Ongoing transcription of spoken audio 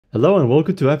Hello and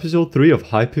welcome to episode 3 of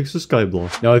Hypixel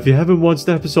Skyblock. Now if you haven't watched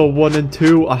episode 1 and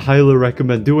 2, I highly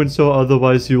recommend doing so,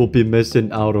 otherwise you will be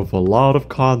missing out of a lot of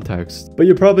context. But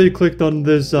you probably clicked on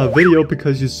this video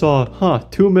because you saw,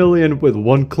 2 million with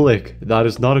one click. That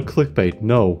is not a clickbait,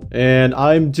 no. And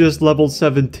I'm just level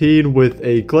 17 with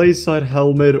a glazeside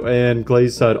helmet and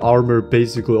glazeside armor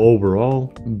basically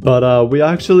overall. But we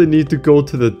actually need to go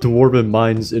to the dwarven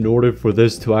mines in order for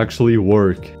this to actually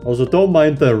work. Also, don't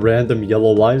mind the random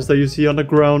yellow lines that you see on the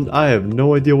ground. I have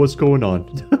no idea what's going on.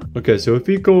 Okay, so if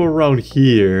we go around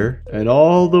here and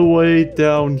all the way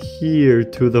down here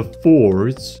to the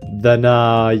forts, then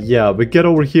yeah, we get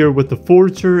over here with the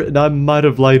forger, and I might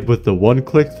have lied with the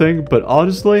one-click thing, but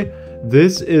honestly,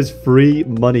 this is free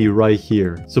money right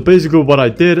here. So basically what I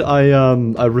did, I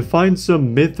refined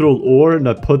some mithril ore and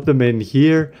I put them in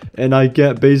here, and I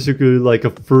get basically like a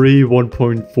free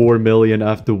 1.4 million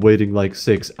after waiting like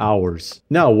 6 hours.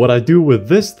 Now what I do with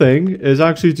this thing is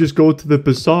actually just go to the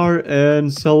bazaar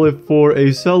and sell it for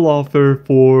a sell offer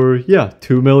for, yeah,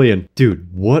 2 million.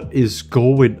 Dude, what is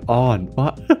going on?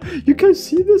 What? You guys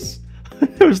see this?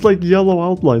 There's like yellow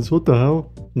outlines. What the hell?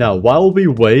 Now, while we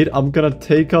wait, I'm gonna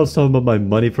take out some of my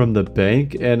money from the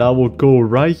bank and I will go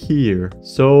right here.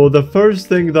 So the first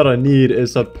thing that I need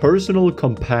is a personal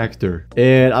compactor.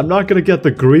 And I'm not gonna get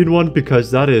the green one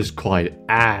because that is quite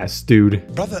ass, dude.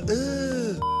 Brother,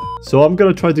 So I'm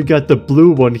gonna try to get the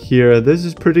blue one here. This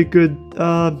is pretty good.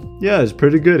 Yeah, it's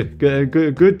pretty good.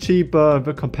 Good cheap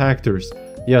compactors.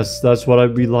 Yes, that's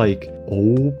what we like.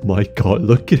 Oh my god,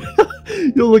 look at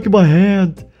yo, look at my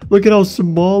hand. Look at how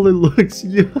small it looks.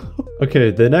 Yo.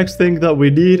 Okay, the next thing that we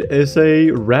need is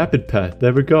a rapid pet.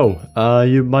 There we go.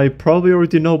 You might probably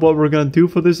already know what we're gonna do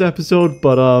for this episode,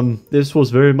 but this was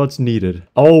very much needed.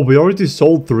 Oh, we already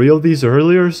sold 3 of these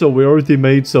earlier, so we already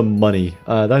made some money.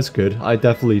 That's good. I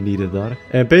definitely needed that.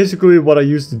 And basically what I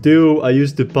used to do, I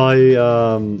used to buy,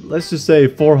 let's just say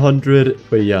 480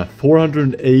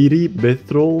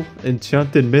 mithril,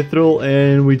 enchanted mithril,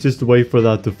 and we just wait for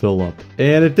that to fill up.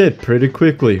 And it did pretty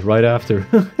quickly right after.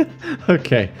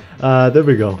 Okay. There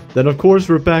we go. Then of course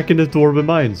we're back in the dwarven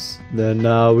mines. Then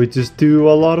we just do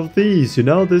a lot of these, you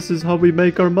know? This is how we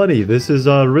make our money. This is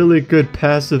a really good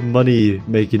passive money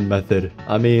making method.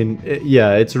 I mean,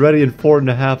 yeah, it's ready in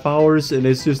 4.5 hours and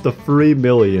it's just a free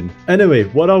million. Anyway,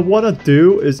 what I want to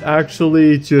do is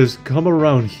actually just come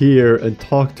around here and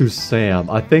talk to Sam.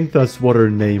 I think that's what her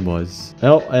name was.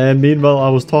 Oh, and meanwhile I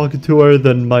was talking to her,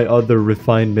 then my other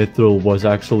refined mithril was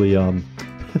actually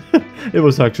it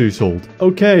was actually sold.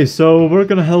 Okay, so we're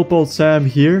gonna help old Sam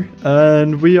here,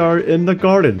 and we are in the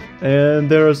garden, and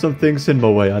there are some things in my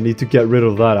way. I need to get rid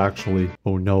of that actually.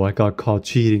 Oh no, I got caught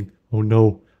cheating. Oh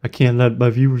no, I can't let my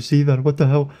viewers see that. What the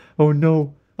hell? Oh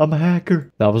no, I'm a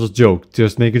hacker. That was a joke.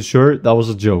 Just making sure that was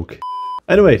a joke.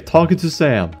 Anyway, talking to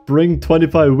Sam. Bring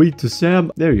 25 wheat to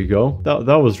Sam. There you go. That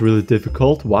was really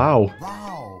difficult. Wow.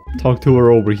 Talk to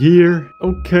her over here.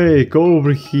 Okay, go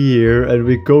over here and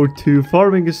we go to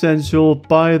farming essential,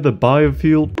 buy the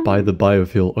biofuel. Buy the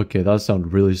biofuel. Okay, that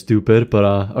sounds really stupid, but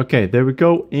okay, there we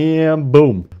go. And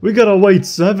boom. We gotta wait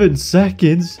 7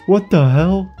 seconds. What the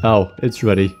hell? Oh, it's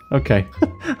ready. Okay.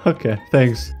 Okay,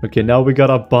 thanks. Okay, now we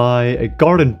gotta buy a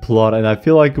garden plot, and I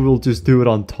feel like we'll just do it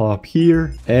on top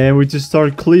here. And we just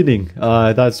start cleaning.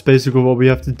 That's basically what we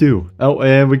have to do. Oh,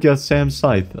 and we got Sam's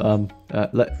scythe.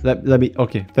 Let me,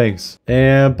 okay, thanks.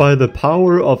 And by the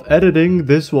power of editing,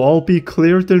 this will all be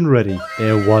cleared and ready.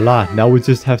 And voila, now we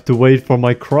just have to wait for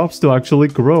my crops to actually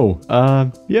grow.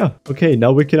 Yeah. Okay,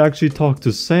 now we can actually talk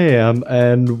to Sam,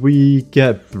 and we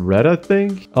get bread, I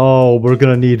think. Oh, we're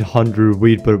gonna need 100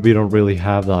 wheat, but we don't really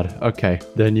have that. Okay,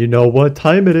 then you know what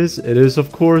time it is. It is,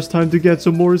 of course, time to get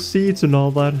some more seeds and all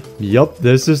that. Yup,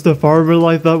 this is the farmer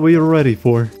life that we are ready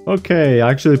for. Okay, I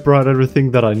actually brought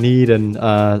everything that I need, and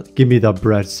give me the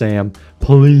bread, Sam.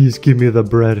 Please give me the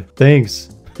bread. Thanks.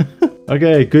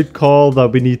 Okay, good call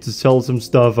that we need to sell some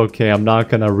stuff. Okay, I'm not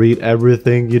gonna read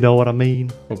everything, you know what I mean?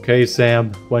 Okay,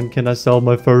 Sam, when can I sell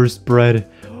my first bread?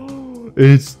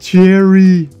 It's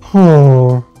cherry.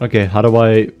 Oh. Okay,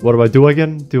 what do I do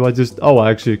again? Do I just, oh,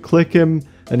 I actually click him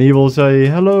and he will say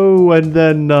hello, and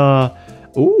then,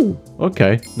 ooh,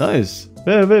 okay, nice.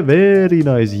 Very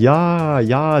nice.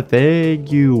 Yeah,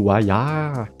 thank you.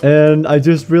 Yeah. And I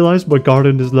just realized my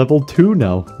garden is level 2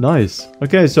 now. Nice.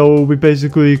 Okay, so we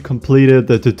basically completed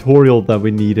the tutorial that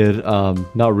we needed.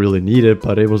 Not really needed,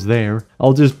 but it was there.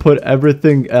 I'll just put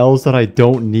everything else that I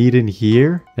don't need in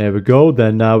here. There we go.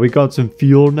 Then we got some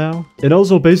fuel now. And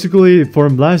also basically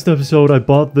from last episode, I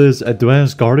bought this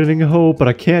advanced gardening hoe, but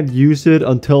I can't use it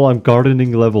until I'm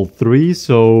gardening level 3.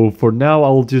 So for now,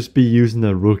 I'll just be using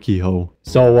a rookie hoe.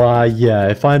 So, yeah,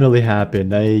 it finally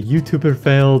happened. A YouTuber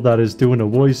fail that is doing a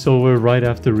voiceover right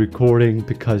after recording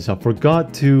because I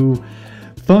forgot to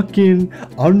fucking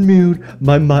unmute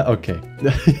my mic. Okay.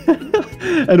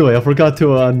 Anyway, I forgot to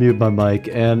unmute my mic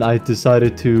and I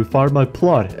decided to farm my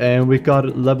plot. And we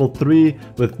got level 3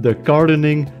 with the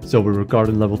gardening. So we were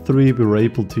gardening level 3. We were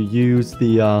able to use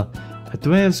the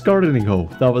advanced gardening hoe.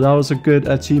 That was a good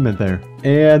achievement there.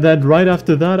 And then right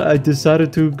after that, I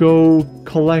decided to go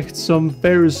collect some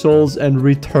fairy souls and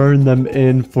return them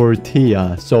in for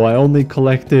Tia. So I only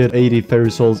collected 80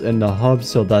 fairy souls in the hub,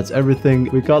 so that's everything.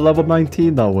 We got level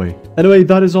 19 that way. Anyway,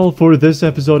 that is all for this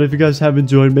episode. If you guys have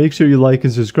enjoyed, make sure you like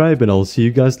and subscribe, and I'll see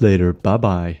you guys later. Bye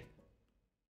bye.